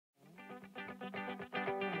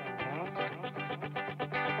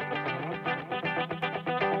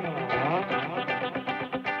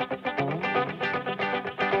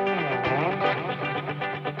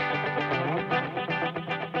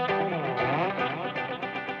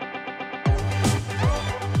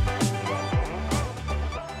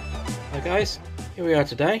Hi guys, here we are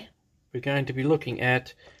today. We're going to be looking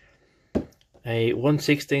at a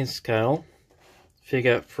 1/16 scale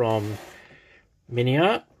figure from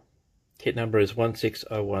Miniart. Kit number is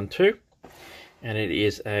 16012 and it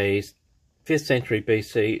is a 5th century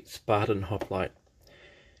BC Spartan Hoplite.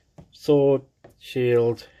 Sword,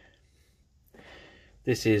 shield.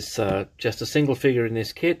 This is just a single figure in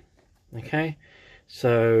this kit. Okay,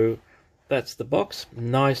 so that's the box.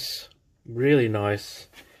 Nice, really nice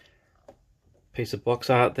piece of box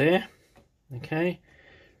art there. Okay,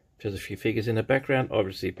 there's a few figures in the background,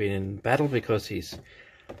 obviously been in battle because he's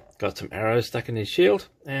got some arrows stuck in his shield.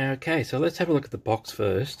 Okay, so let's have a look at the box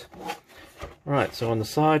first. Right, so on the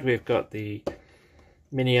side we've got the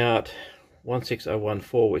Miniart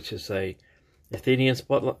 16014, which is a Athenian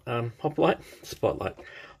hoplite,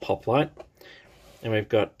 and we've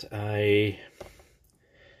got a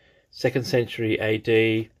 2nd century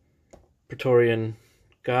AD Praetorian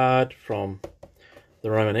Guard from the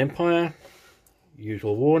Roman Empire.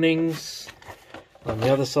 Usual warnings. On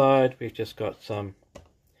the other side we've just got some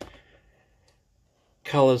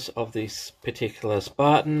colours of this particular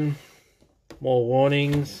Spartan, more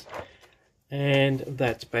warnings, and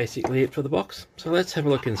that's basically it for the box. So let's have a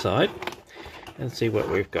look inside and see what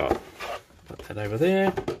we've got. Put that over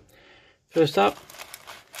there. First up,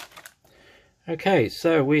 okay,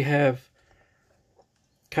 so we have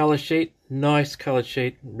colour sheet, nice coloured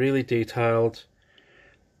sheet, really detailed.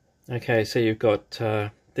 Okay, so you've got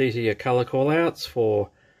these are your colour callouts for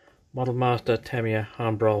Model Master, Tamiya,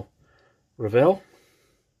 Humbrol, Revell.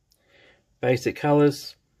 Basic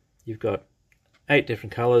colours, you've got 8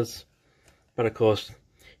 different colours, but of course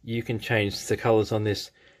you can change the colours on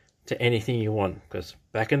this to anything you want, because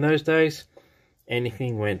back in those days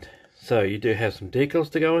anything went. So you do have some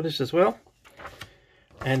decals to go on this as well,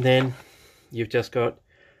 and then you've just got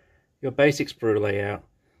your basic sprue layout.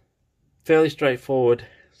 Fairly straightforward,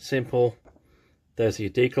 simple. Those are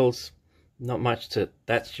your decals, not much to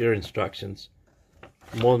that's your instructions.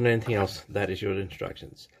 More than anything else, that is your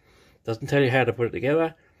instructions. Doesn't tell you how to put it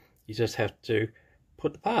together, you just have to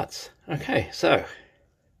put the parts. Okay, so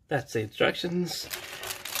that's the instructions.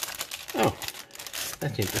 Oh,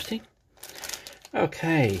 that's interesting.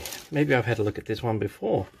 Okay, maybe I've had a look at this one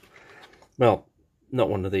before. Well, not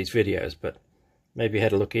one of these videos, but maybe I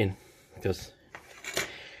had a look in, because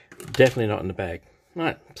definitely not in the bag.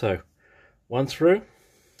 Right, so 1 through,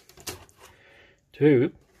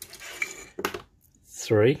 2,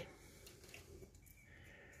 3,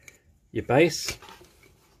 your base,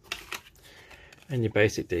 and your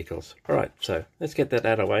basic decals. Alright, so let's get that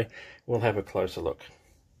out of the way. We'll have a closer look.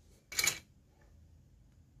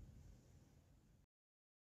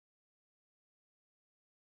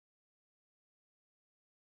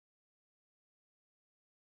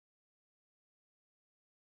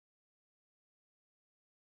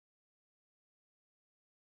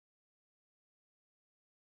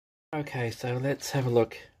 Okay, so let's have a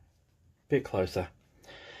look a bit closer.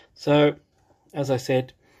 So, as I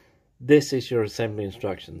said, this is your assembly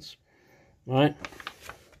instructions, right?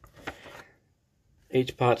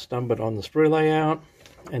 Each part's numbered on the sprue layout,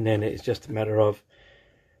 and then it's just a matter of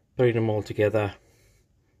putting them all together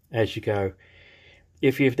as you go.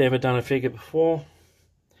 If you've never done a figure before,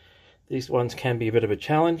 these ones can be a bit of a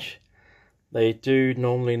challenge. They do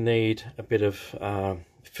normally need a bit of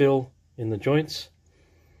fill in the joints,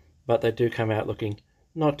 but they do come out looking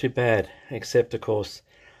not too bad, except of course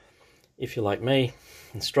if you're like me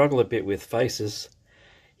and struggle a bit with faces,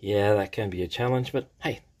 yeah, that can be a challenge, but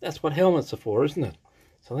hey, that's what helmets are for, isn't it?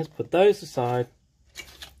 So let's put those aside,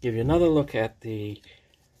 give you another look at the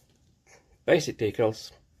basic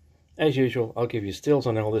decals. As usual, I'll give you stills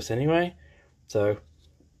on all this anyway, so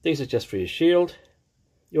these are just for your shield,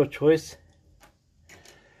 your choice.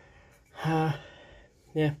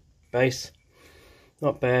 Yeah, base,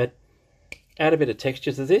 not bad. Add a bit of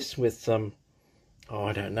texture to this with some, oh,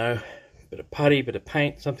 I don't know, bit of putty, bit of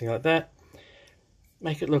paint, something like that.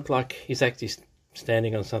 Make it look like he's actually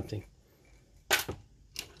standing on something.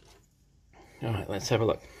 Alright, let's have a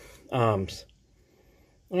look. Arms.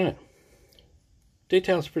 Alright.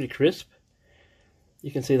 Detail's pretty crisp.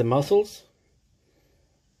 You can see the muscles,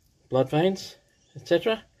 blood veins,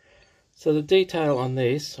 etc. So the detail on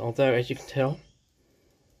these, although as you can tell,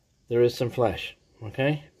 there is some flash,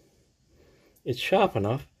 okay? It's sharp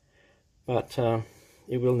enough, but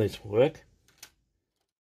it will need some work.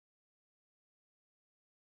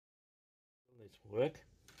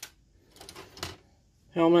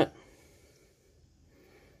 Helmet,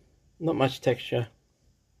 not much texture,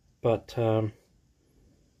 but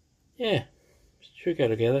yeah, should go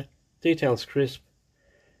together. Detail's crisp.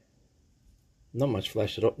 Not much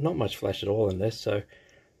flash at all. Not much flash at all in this. So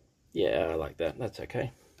yeah, I like that. That's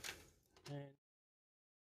okay.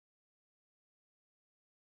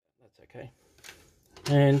 That's okay.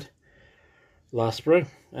 And last sprue,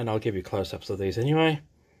 and I'll give you close-ups of these anyway.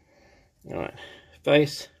 All right,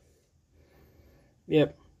 face.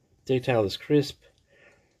 Yep, detail is crisp.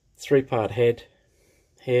 3-part head,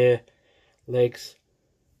 hair, legs,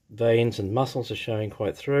 veins and muscles are showing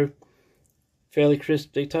quite through. Fairly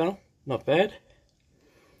crisp detail, not bad.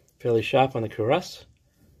 Fairly sharp on the cuirass.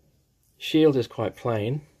 Shield is quite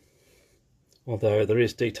plain, although there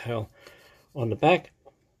is detail on the back.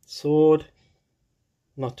 Sword,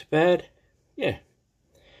 not too bad. Yeah,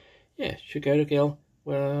 should go together.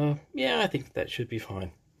 Well, yeah, I think that should be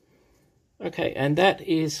fine. Okay, and that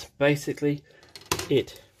is basically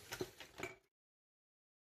it.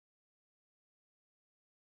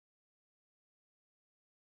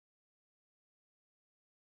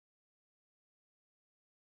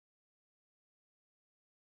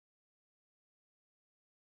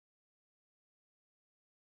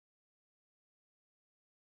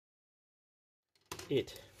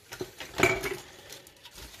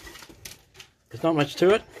 There's not much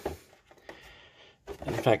to it.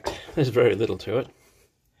 In fact, there's very little to it.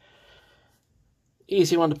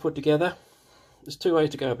 Easy one to put together. There's 2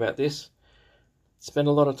 ways to go about this. Spend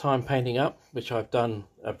a lot of time painting up, which I've done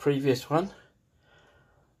a previous one,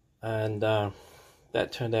 and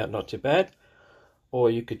that turned out not too bad. Or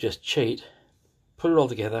you could just cheat, put it all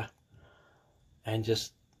together, and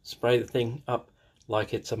just spray the thing up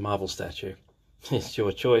like it's a marble statue. It's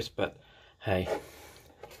your choice, but hey,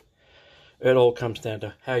 it all comes down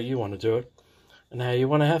to how you want to do it and how you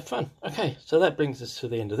want to have fun. Okay, so that brings us to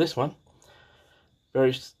the end of this one.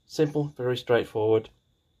 Very simple, very straightforward.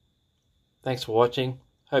 Thanks for watching.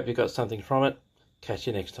 Hope you got something from it. Catch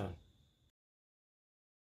you next time.